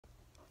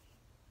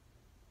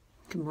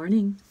Good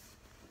morning.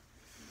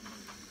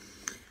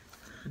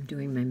 I'm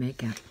doing my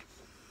makeup.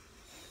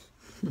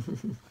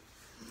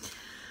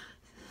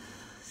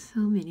 So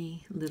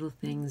many little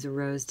things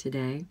arose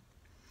today.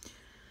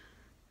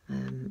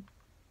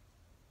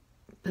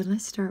 But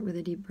let's start with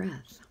a deep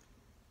breath.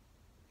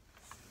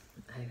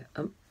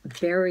 I'm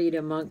buried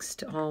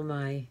amongst all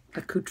my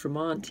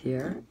accoutrement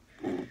here.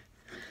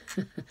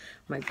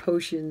 My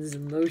potions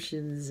and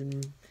lotions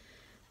and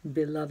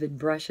beloved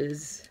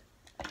brushes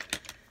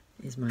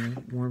is my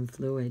warm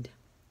fluid.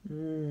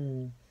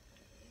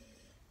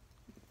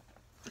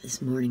 This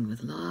morning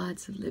with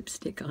lots of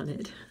lipstick on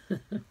it.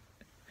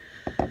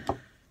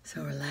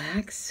 So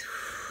relax.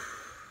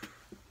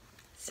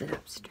 Sit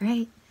up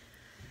straight.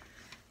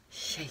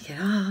 Shake it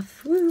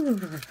off.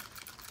 Woo.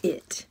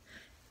 It.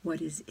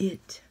 What is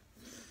it?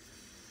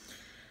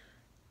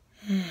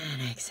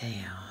 And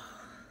exhale.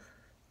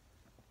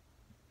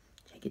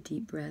 Take a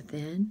deep breath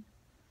in.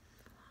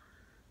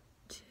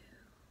 1, 2,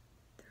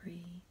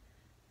 3,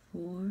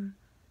 4.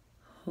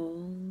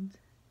 Hold.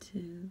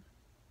 2,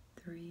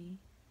 3,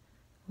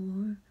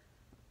 4.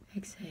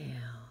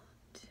 Exhale.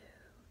 2,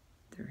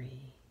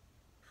 3,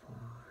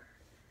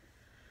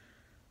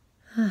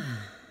 4.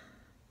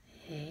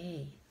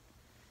 Hey.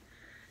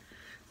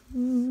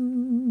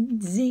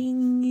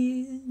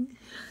 Zing.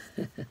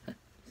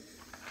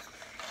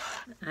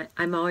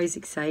 I'm always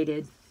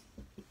excited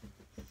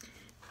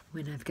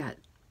when I've got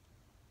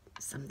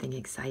something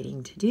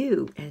exciting to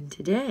do. And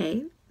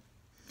today,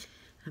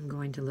 I'm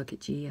going to look at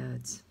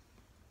geodes.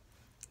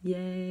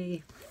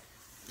 Yay.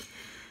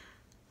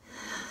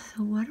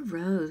 So what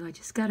arose? I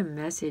just got a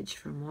message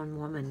from one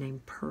woman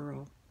named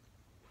Pearl.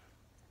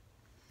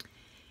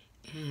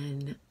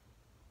 And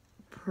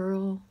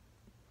Pearl,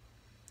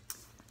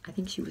 I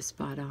think she was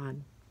spot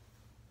on.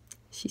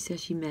 She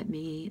says she met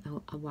me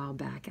a while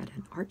back at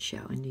an art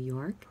show in New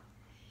York.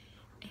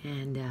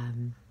 And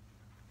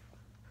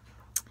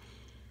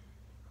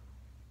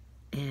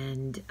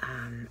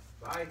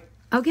Bye.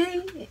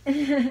 Okay.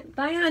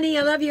 Bye, honey.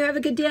 I love you. Have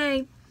a good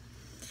day.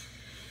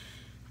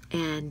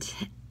 And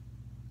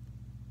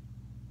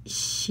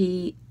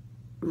she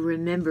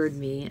remembered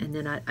me, and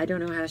then I don't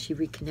know how she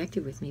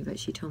reconnected with me, but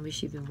she told me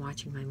she'd been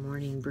watching my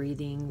morning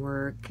breathing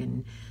work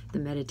and the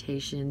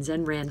meditations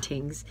and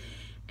rantings,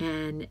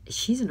 and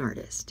she's an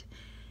artist.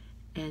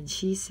 And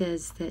she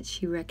says that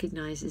she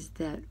recognizes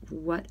that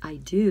what I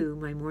do,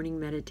 my morning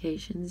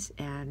meditations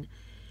and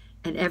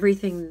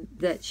everything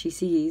that she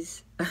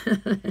sees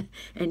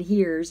and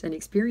hears and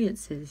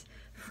experiences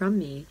from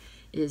me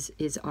is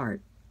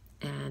art.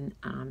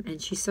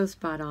 And she's so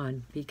spot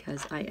on,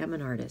 because I am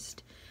an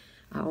artist.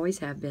 I always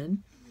have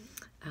been.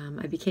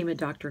 I became a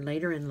doctor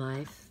later in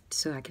life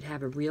so I could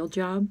have a real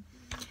job.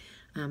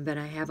 But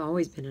I have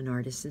always been an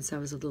artist since I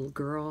was a little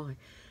girl.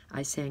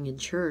 I sang in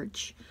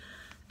church.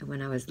 And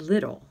when I was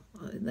little,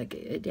 like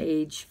at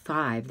age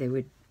 5, they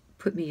would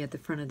put me at the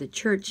front of the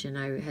church, and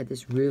I had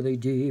this really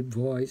deep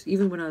voice,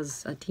 even when I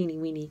was a teeny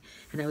weeny,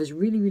 and I was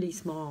really, really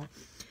small.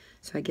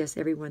 So I guess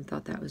everyone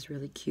thought that was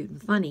really cute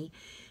and funny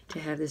to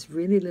have this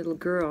really little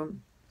girl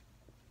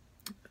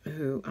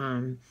who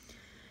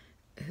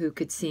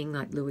could sing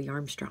like Louis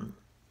Armstrong.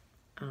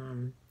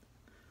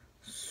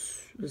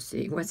 Let's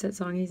see, what's that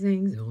song he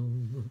sings?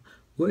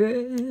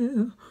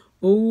 Somewhere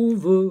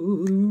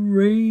over the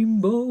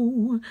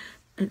rainbow.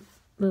 And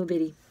little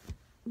bitty.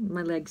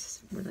 My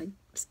legs were like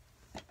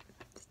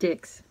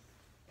sticks.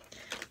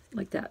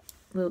 Like that.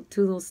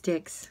 Two little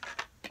sticks.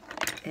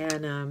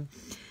 And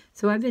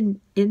so I've been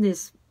in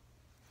this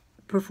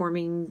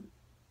performing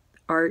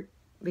art,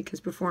 because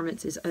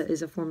performance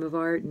is a form of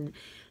art. And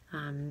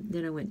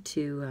then I went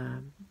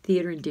to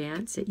theater and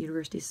dance at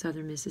University of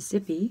Southern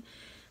Mississippi,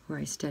 where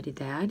I studied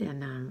that,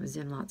 and was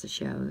in lots of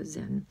shows.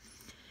 And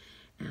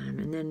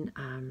then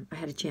I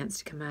had a chance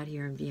to come out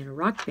here and be in a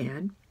rock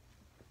band,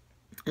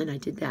 and I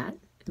did that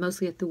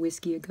mostly at the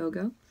Whiskey A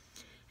Go-Go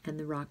and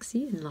the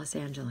Roxy in Los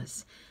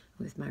Angeles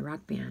with my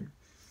rock band.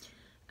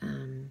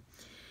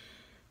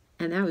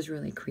 And that was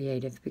really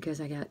creative,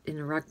 because I got in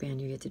a rock band,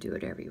 you get to do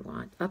whatever you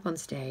want up on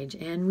stage.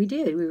 And we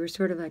did. We were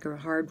sort of like a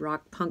hard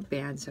rock punk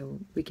band,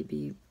 so we could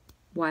be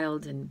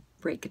wild and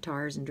break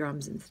guitars and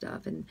drums and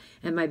stuff. And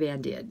my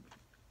band did.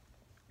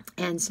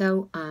 And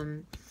so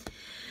then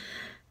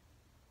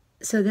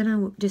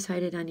I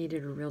decided I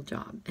needed a real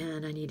job,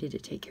 and I needed to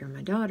take care of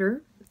my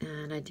daughter,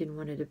 and I didn't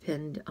want to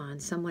depend on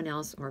someone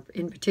else, or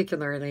in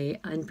particular a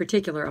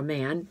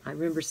man. I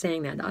remember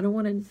saying that. I don't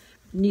want to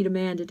need a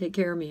man to take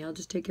care of me. I'll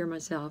just take care of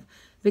myself,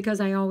 because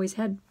I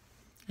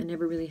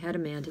never really had a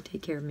man to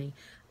take care of me.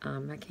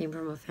 I came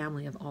from a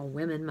family of all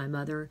women. My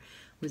mother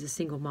was a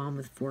single mom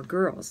with 4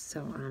 girls.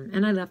 So,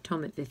 and I left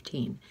home at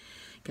 15,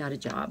 got a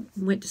job,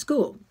 went to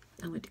school.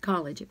 I went to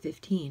college at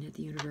 15 at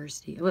the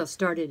university. Well,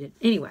 started it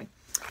anyway.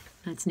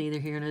 That's neither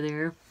here nor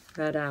there.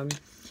 But I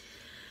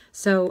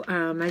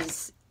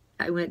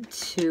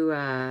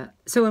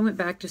went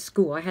back to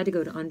school. I had to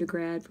go to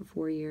undergrad for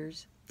 4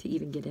 years to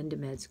even get into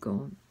med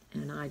school,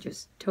 and I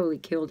just totally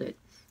killed it.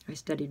 I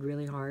studied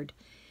really hard,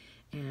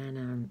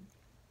 and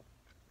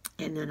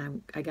And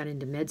then I got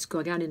into med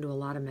school. I got into a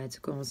lot of med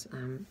schools.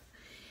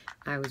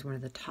 I was one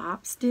of the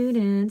top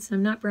students.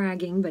 I'm not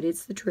bragging, but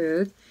it's the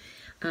truth.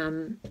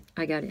 And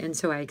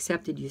so I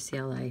accepted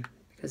UCLA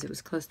because it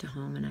was close to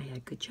home and I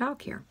had good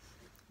childcare,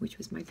 which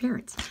was my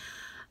parents.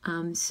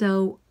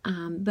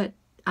 But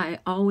I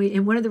always,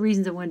 and one of the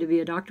reasons I wanted to be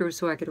a doctor was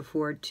so I could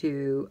afford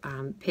to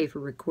pay for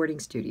a recording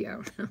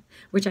studio,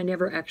 which I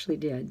never actually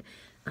did.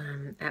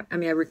 I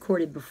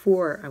recorded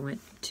before I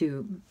went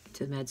to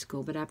med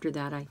school, but after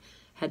that I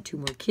had 2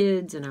 more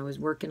kids and I was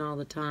working all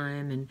the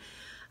time, and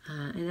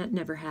that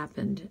never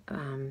happened.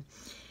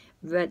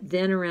 But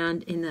then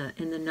around in the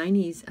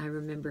 90s, I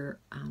remember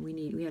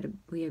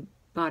we had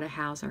bought a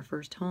house, our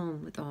first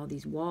home, with all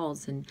these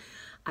walls, and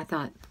I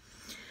thought,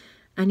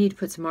 I need to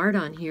put some art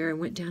on here, and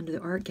went down to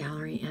the art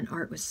gallery, and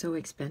art was so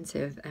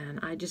expensive, and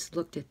I just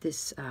looked at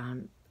this,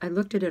 I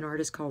looked at an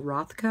artist called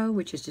Rothko,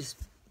 which is just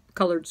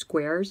colored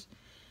squares,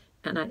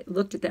 and I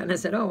looked at that and I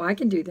said, oh, I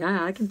can do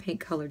that, I can paint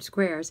colored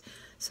squares.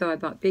 So I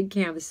bought big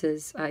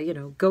canvases,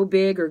 go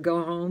big or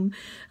go home.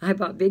 I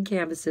bought big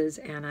canvases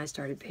and I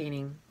started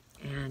painting,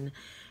 and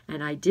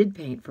I did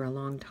paint for a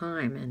long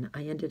time, and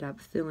I ended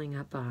up filling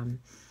up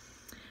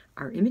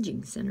our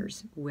imaging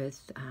centers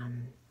with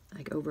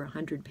like over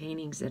 100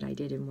 paintings that I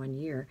did in 1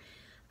 year.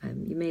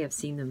 You may have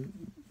seen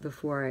them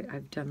before.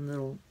 I've done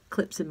little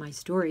clips in my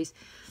stories.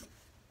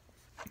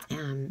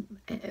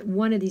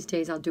 One of these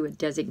days I'll do a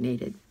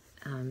designated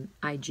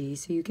IG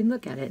so you can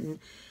look at it.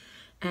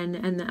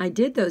 And I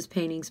did those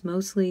paintings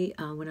mostly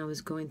when I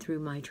was going through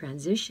my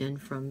transition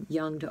from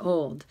young to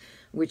old,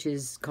 which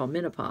is called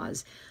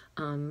menopause,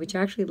 which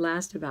actually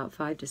lasts about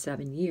 5 to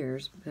 7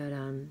 years. But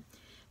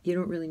you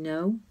don't really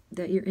know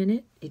that you're in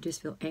it. You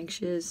just feel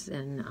anxious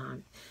and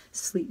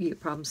you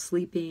get problems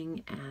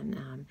sleeping,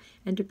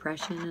 and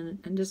depression,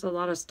 and just a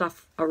lot of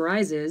stuff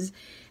arises,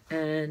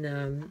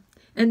 and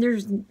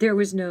there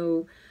was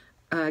no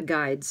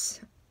guides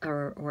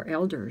or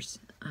elders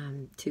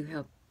to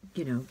help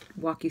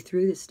walk you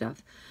through this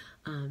stuff.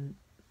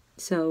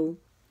 So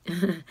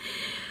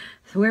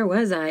where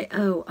was I?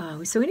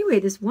 So anyway,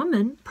 this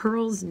woman,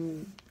 Pearls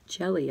and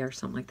Jelly or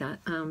something like that,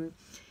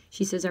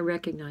 she says, I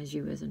recognize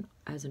you as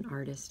an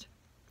artist,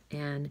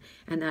 and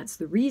that's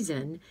the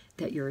reason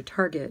that you're a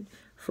target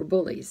for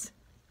bullies.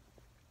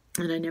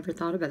 And I never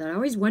thought about that. I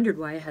always wondered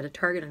why I had a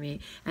target on me.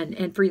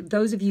 And for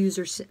those of you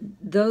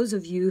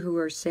who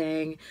are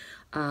saying,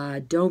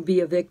 don't be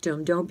a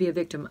victim, don't be a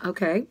victim.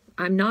 Okay,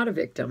 I'm not a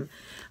victim.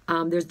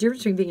 There's a difference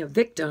between being a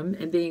victim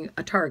and being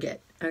a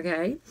target.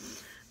 Okay,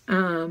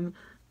 the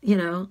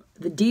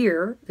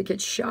deer that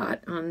gets shot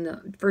on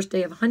the first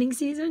day of hunting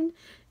season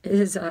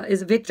is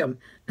a victim.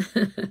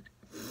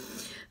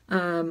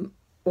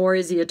 Or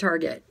is he a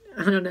target?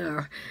 I don't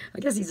know. I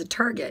guess he's a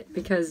target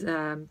because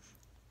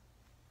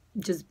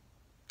just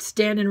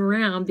standing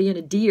around being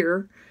a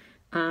deer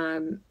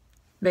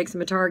makes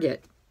him a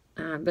target.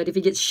 But if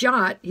he gets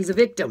shot, he's a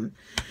victim.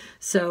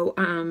 So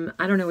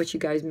I don't know what you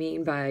guys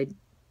mean by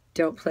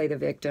don't play the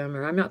victim,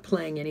 or I'm not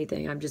playing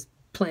anything. I'm just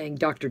playing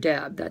Dr.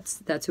 Deb.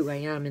 That's who I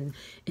am in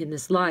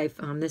this life.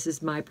 This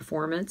is my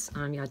performance.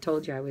 I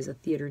told you I was a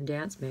theater and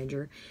dance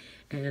major,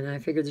 and I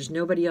figured there's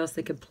nobody else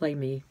that could play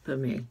me but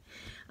me.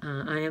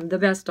 I am the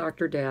best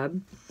Dr.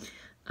 Deb.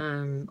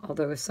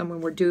 Although if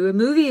someone were to do a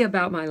movie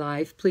about my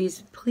life,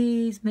 please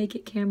make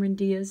it Cameron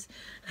Diaz.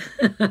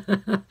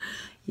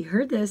 You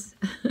heard this.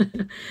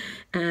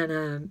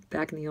 And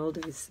back in the old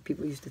days,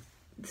 people used to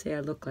say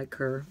I look like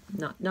her.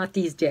 Not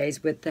these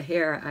days with the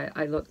hair.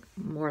 I look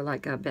more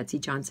like Betsy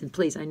Johnson.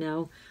 Please, I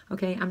know.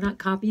 Okay, I'm not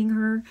copying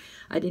her.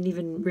 I didn't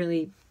even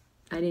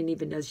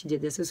know she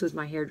did this. This was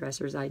my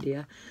hairdresser's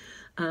idea.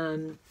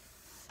 And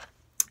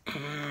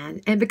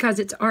because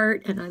it's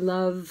art, and I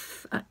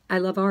love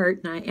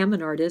art, and I am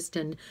an artist,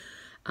 and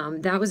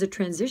that was a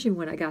transition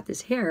when I got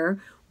this hair,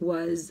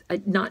 was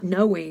not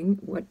knowing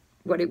what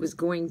it was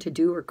going to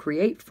do or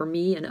create for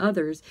me and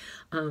others.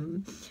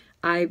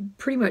 I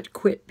pretty much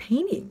quit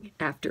painting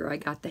after I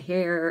got the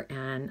hair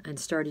and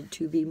started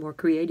to be more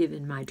creative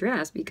in my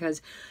dress,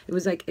 because it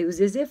was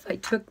as if I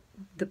took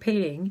the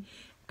painting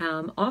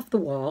off the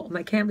wall,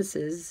 my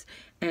canvases,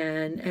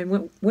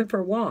 and went for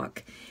a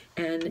walk.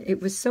 And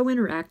it was so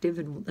interactive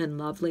and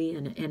lovely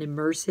and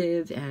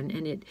immersive, and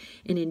it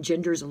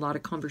engenders a lot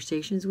of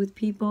conversations with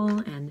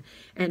people, and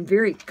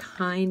very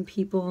kind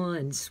people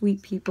and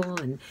sweet people,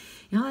 and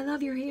I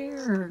love your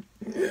hair,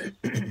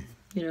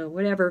 or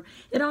whatever.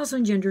 It also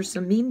engenders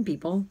some mean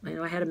people.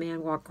 I had a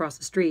man walk across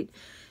the street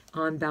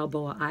on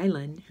Balboa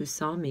Island who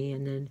saw me,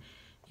 and then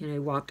he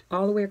walked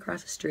all the way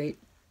across the street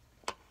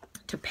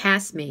to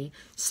pass me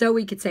so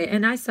he could say,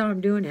 and I saw him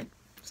doing it,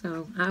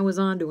 so I was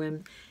on to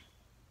him.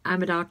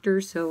 I'm a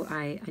doctor, so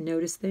I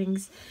notice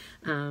things.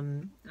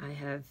 I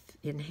have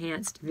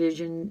enhanced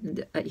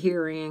vision,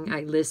 hearing.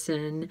 I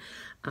listen.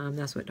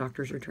 That's what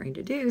doctors are trained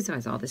to do. So I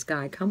saw this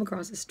guy come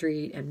across the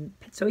street, and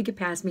so he could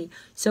pass me,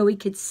 so he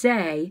could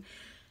say,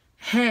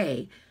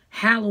 hey,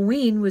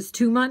 Halloween was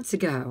 2 months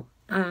ago.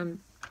 And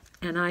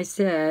I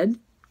said,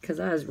 because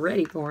I was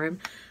ready for him,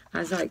 I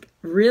was like,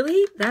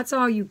 really? That's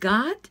all you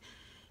got?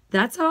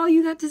 That's all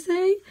you got to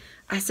say?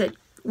 I said,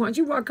 why don't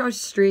you walk across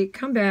the street,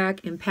 come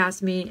back, and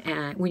pass me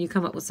when you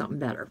come up with something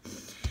better.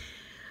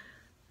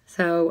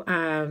 So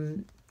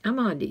I'm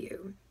on to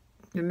you.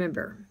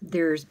 Remember,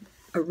 there's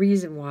a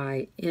reason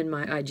why in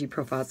my IG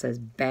profile it says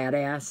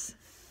badass.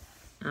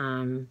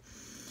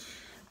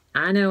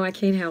 I know I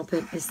can't help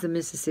it. It's the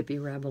Mississippi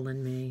rebel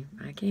in me.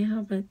 I can't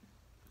help it.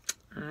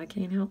 I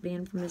can't help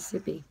being from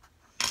Mississippi.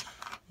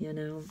 You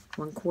know,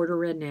 1/4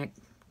 redneck.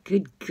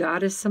 Good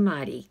goddess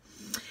almighty.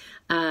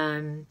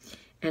 And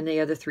the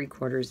other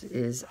 3/4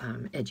 is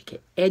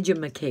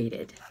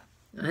educated.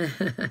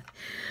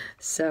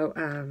 So,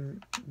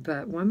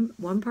 but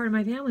one part of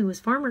my family was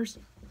farmers.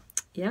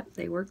 Yep,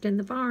 they worked in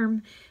the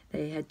farm.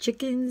 They had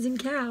chickens and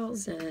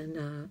cows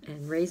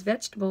and raised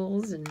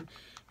vegetables and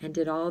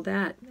did all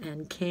that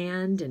and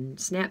canned and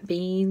snap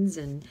beans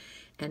and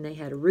they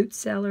had a root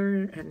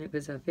cellar, and it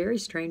was a very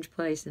strange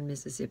place in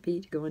Mississippi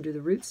to go into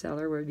the root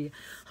cellar where it would be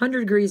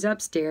 100 degrees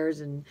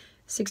upstairs and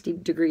 60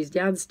 degrees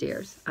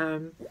downstairs.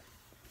 But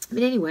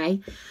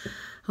anyway,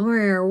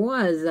 where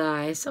was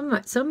I? Some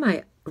of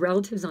my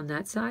relatives on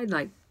that side,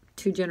 like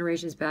 2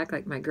 generations back,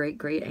 like my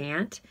great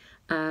aunt,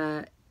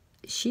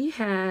 she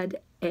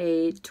had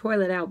a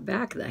toilet out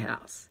back of the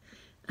house.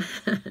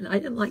 And I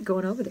didn't like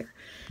going over there.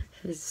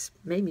 It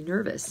made me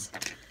nervous.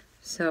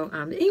 So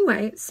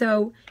anyway,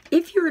 so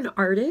if you're an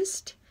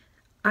artist,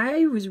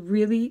 I was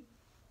really,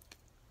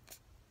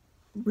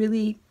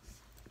 really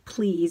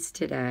pleased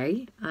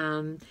today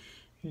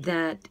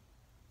that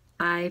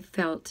I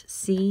felt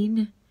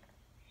seen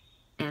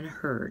and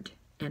heard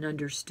and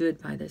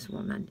understood by this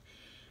woman.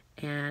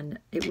 And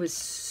it was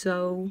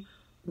so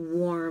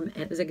warm, and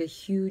it was like a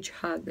huge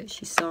hug that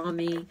she saw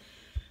me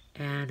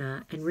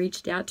and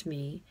reached out to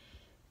me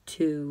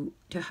to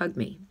hug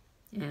me.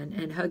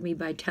 And hug me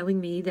by telling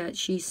me that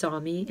she saw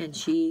me and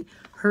she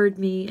heard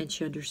me and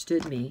she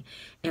understood me.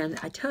 And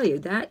I tell you,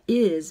 that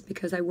is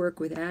because I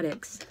work with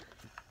addicts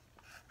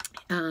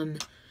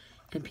and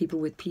people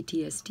with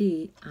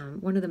PTSD.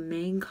 One of the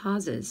main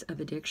causes of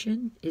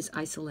addiction is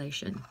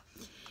isolation.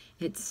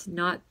 It's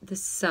not the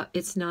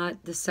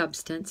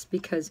substance,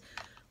 because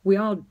we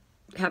all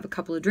have a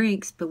couple of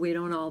drinks, but we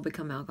don't all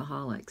become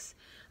alcoholics.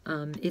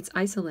 It's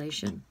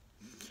isolation.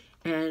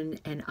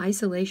 And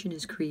isolation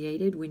is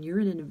created when you're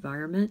in an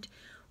environment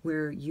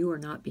where you are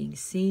not being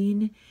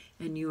seen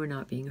and you are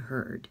not being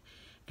heard.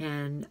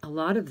 And a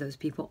lot of those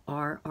people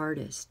are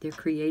artists. They're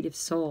creative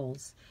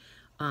souls,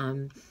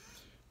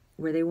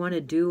 where they want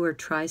to do or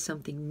try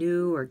something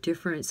new or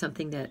different,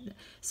 something that,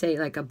 say,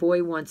 like a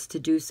boy wants to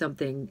do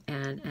something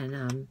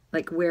and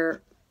like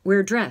wear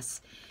a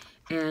dress,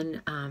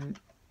 and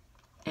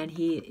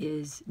he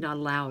is not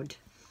allowed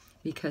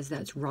because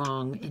that's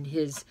wrong in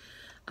his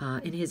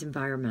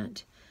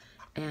environment,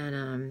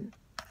 and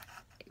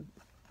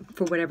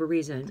for whatever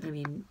reason. I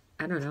mean,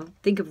 I don't know.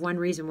 Think of one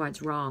reason why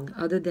it's wrong,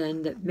 other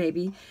than that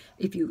maybe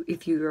if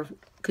you're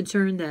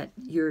concerned that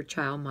your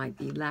child might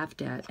be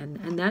laughed at,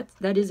 and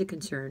that is a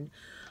concern.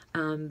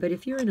 But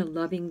if you're in a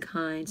loving,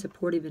 kind,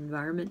 supportive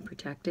environment,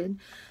 protected,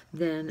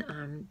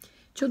 then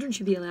children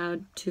should be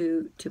allowed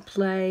to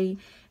play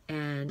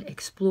and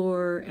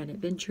explore and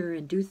adventure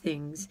and do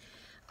things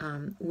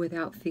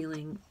without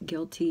feeling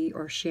guilty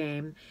or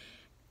shame.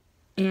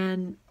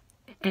 And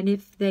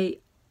if they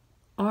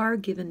are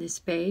given this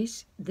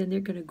space, then they're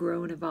going to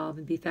grow and evolve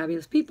and be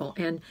fabulous people.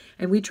 And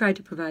we try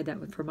to provide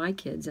that for my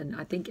kids. And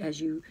I think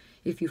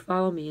if you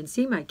follow me and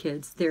see my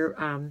kids, they're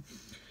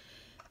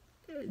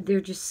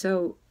just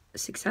so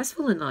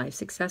successful in life,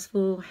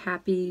 successful,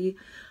 happy,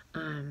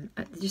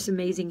 just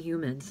amazing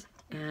humans.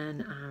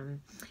 And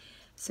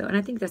and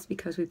I think that's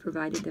because we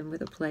provided them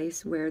with a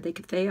place where they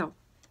could fail.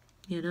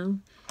 You know,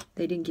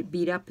 they didn't get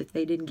beat up if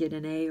they didn't get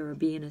an A or a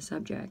B in a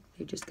subject.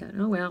 They just got,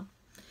 oh, well,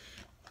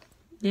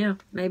 yeah,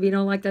 maybe you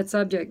don't like that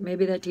subject.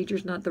 Maybe that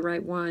teacher's not the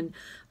right one.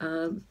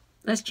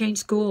 Let's change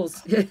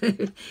schools.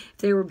 If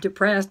they were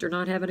depressed or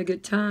not having a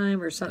good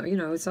time or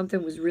something,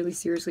 something was really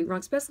seriously wrong,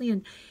 especially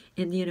in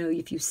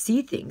if you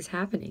see things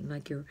happening,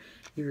 like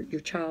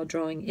your child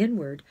drawing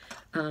inward,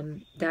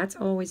 that's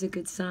always a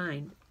good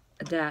sign,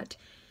 that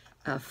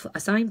a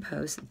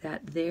signpost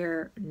that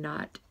they're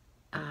not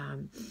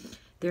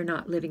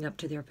living up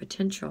to their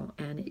potential,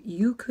 and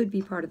you could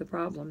be part of the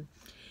problem,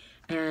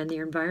 and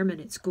their environment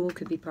at school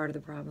could be part of the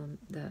problem.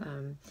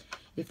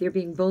 If they're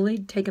being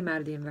bullied, take them out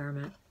of the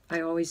environment. I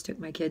always took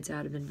my kids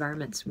out of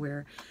environments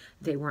where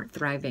they weren't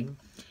thriving,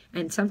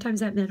 and sometimes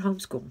that meant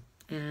homeschool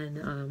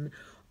and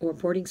or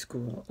boarding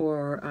school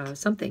or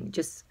something,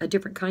 just a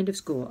different kind of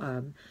school.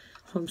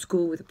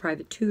 Homeschool with a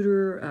private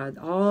tutor.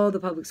 All the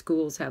public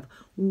schools have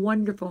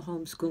wonderful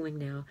homeschooling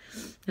now.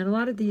 And a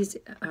lot of these,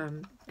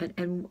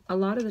 and a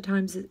lot of the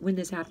times when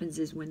this happens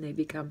is when they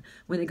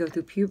go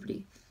through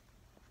puberty,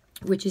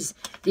 which is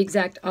the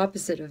exact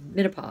opposite of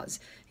menopause,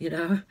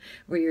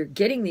 where you're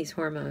getting these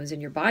hormones and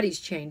your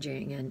body's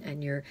changing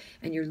and you're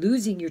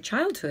losing your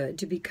childhood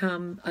to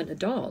become an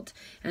adult.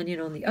 And,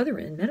 on the other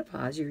end,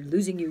 menopause, you're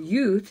losing your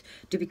youth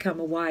to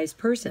become a wise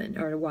person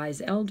or a wise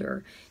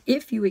elder,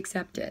 if you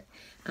accept it.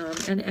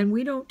 And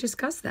we don't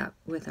discuss that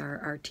with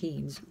our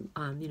teens,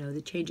 you know,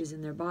 the changes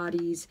in their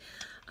bodies.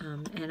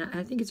 And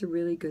I think it's a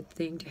really good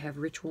thing to have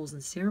rituals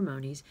and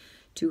ceremonies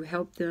to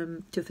help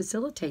them to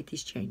facilitate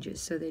these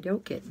changes so they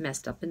don't get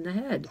messed up in the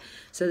head.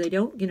 So they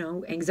don't, you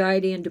know,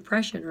 anxiety and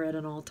depression are at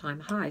an all-time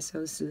high,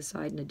 so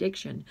suicide and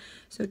addiction.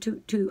 So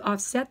to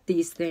offset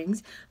these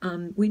things,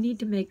 we need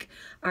to make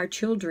our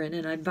children,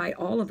 and I invite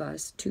all of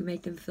us to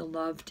make them feel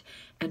loved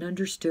and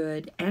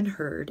understood and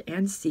heard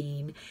and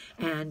seen.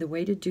 And the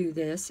way to do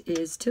this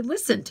is to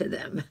listen to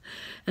them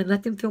and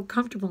let them feel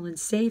comfortable and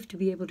safe to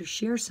be able to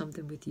share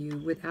something with you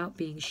without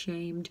being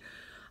shamed.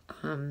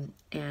 And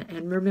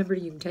remember,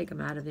 you can take them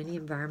out of any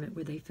environment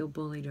where they feel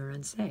bullied or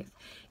unsafe.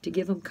 To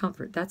give them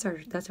comfort, that's our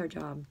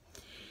job,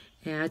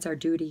 and it's our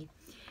duty.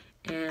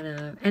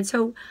 And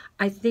so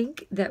I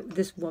think that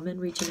this woman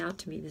reaching out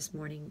to me this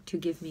morning to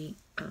give me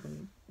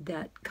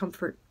that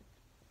comfort,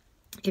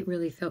 it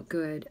really felt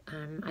good.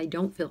 I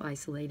don't feel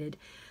isolated.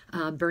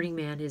 Burning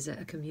Man is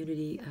a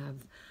community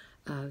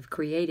of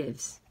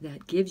creatives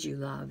that gives you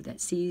love,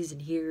 that sees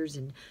and hears.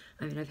 And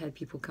I mean, I've had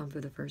people come for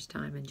the first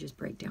time and just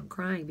break down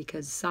crying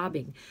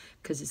sobbing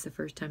because it's the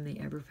first time they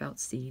ever felt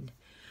seen.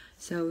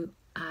 So,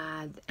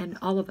 and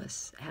all of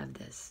us have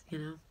this, you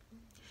know.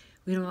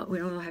 We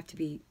don't all have to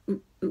be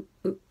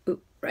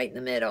right in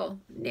the middle,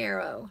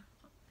 narrow.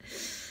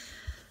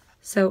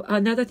 So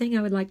another thing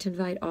I would like to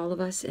invite all of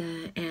us,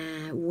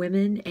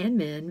 women and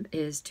men,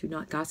 is to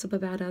not gossip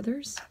about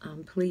others.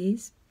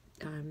 Please.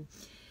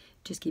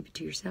 Just keep it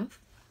to yourself,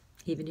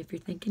 even if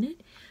you're thinking it.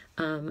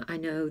 I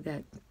know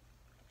that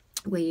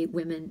we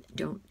women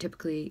don't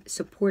typically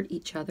support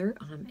each other.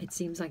 It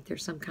seems like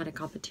there's some kind of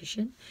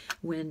competition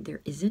when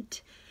there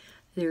isn't.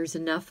 There's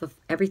enough of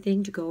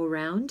everything to go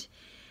around,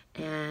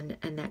 and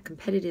that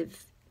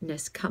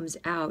competitiveness comes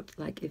out.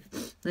 Like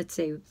if, let's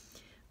say,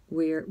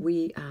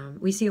 we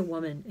see a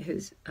woman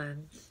who's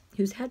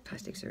had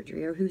plastic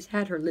surgery or who's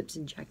had her lips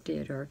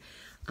injected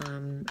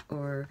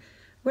or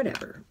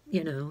whatever,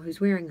 you know, who's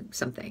wearing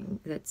something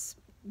that's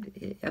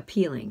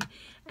appealing,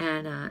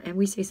 and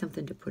we say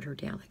something to put her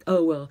down, like,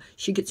 oh, well,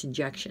 she gets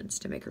injections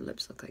to make her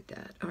lips look like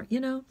that, or, you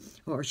know,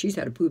 or she's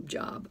had a boob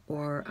job,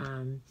 or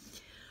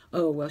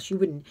oh, well, she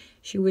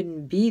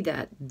wouldn't be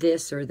that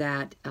this or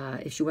that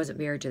if she wasn't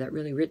married to that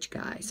really rich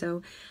guy.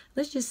 So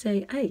let's just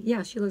say, hey,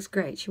 yeah, she looks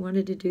great, she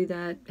wanted to do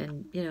that,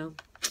 and, you know,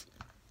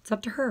 it's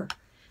up to her.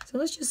 So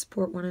let's just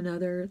support one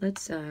another.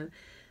 Let's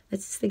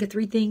think of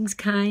 3 things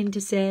kind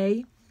to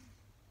say,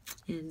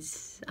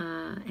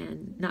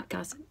 and not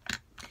gossip,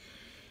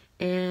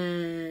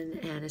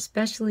 and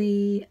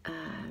especially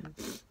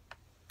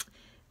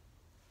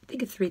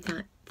think of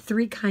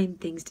 3 kind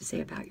things to say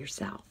about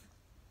yourself.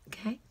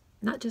 Okay,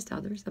 not just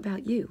others,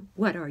 about you.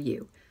 What are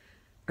you?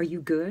 Are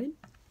you good?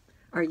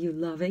 Are you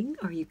loving?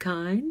 Are you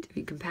kind? Are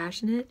you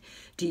compassionate?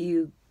 Do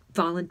you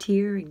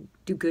volunteer and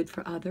do good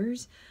for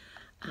others?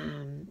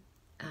 And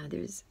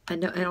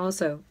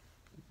also,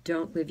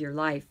 don't live your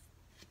life,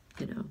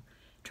 you know,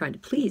 trying to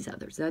please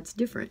others. That's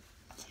different.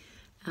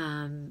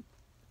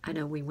 I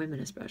know we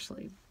women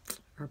especially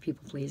are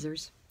people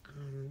pleasers.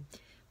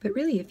 But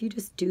really, if you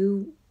just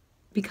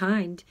be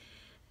kind,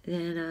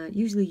 then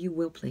usually you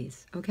will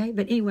please. Okay?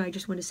 But anyway, I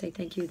just want to say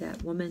thank you.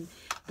 That woman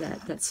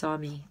that saw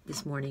me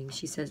this morning,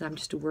 she says I'm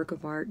just a work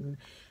of art. And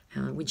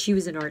when she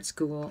was in art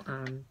school,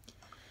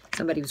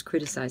 somebody was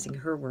criticizing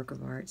her work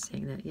of art,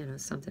 saying that, you know,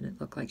 something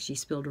that looked like she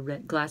spilled a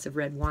glass of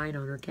red wine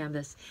on her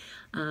canvas.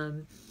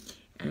 And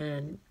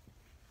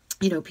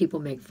you know, people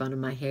make fun of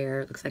my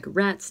hair. It looks like a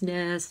rat's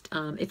nest.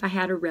 If I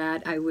had a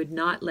rat, I would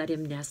not let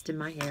him nest in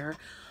my hair.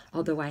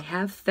 Although I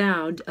have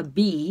found a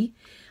bee,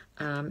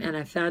 and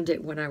I found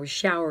it when I was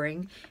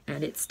showering,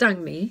 and it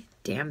stung me.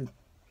 Damn.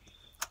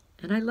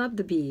 And I love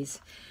the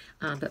bees.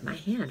 But my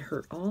hand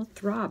hurt, all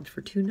throbbed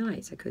for 2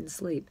 nights. I couldn't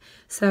sleep.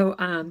 So,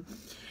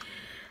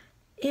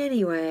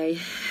 anyway,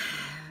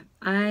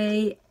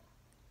 I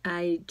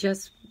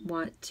just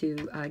want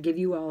to give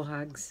you all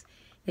hugs.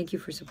 Thank you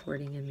for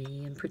supporting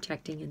me and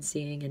protecting and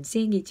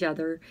seeing each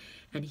other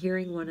and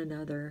hearing one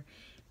another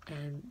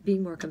and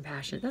being more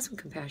compassionate. That's what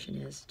compassion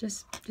is.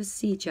 Just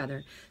see each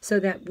other so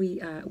that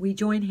we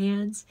join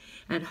hands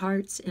and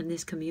hearts in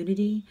this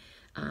community.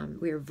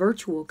 We're a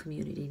virtual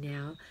community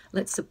now.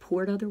 Let's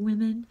support other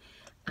women.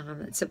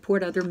 Let's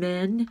support other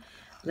men.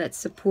 Let's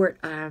support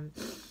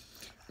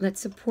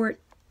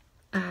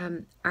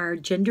our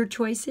gender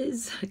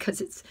choices, because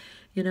it's,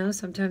 you know,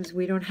 sometimes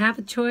we don't have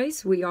a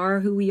choice. We are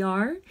who we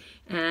are,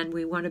 and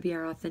we want to be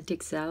our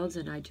authentic selves,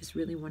 and I just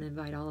really want to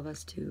invite all of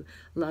us to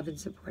love and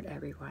support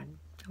everyone.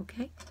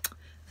 Okay?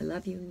 I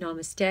love you.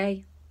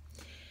 Namaste.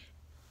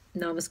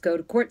 Namaste. Go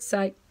to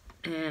Quartzsite,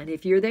 and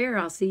if you're there,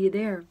 I'll see you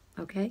there.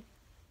 Okay?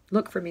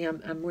 Look for me.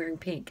 I'm wearing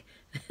pink.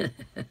 I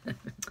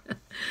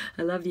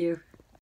love you.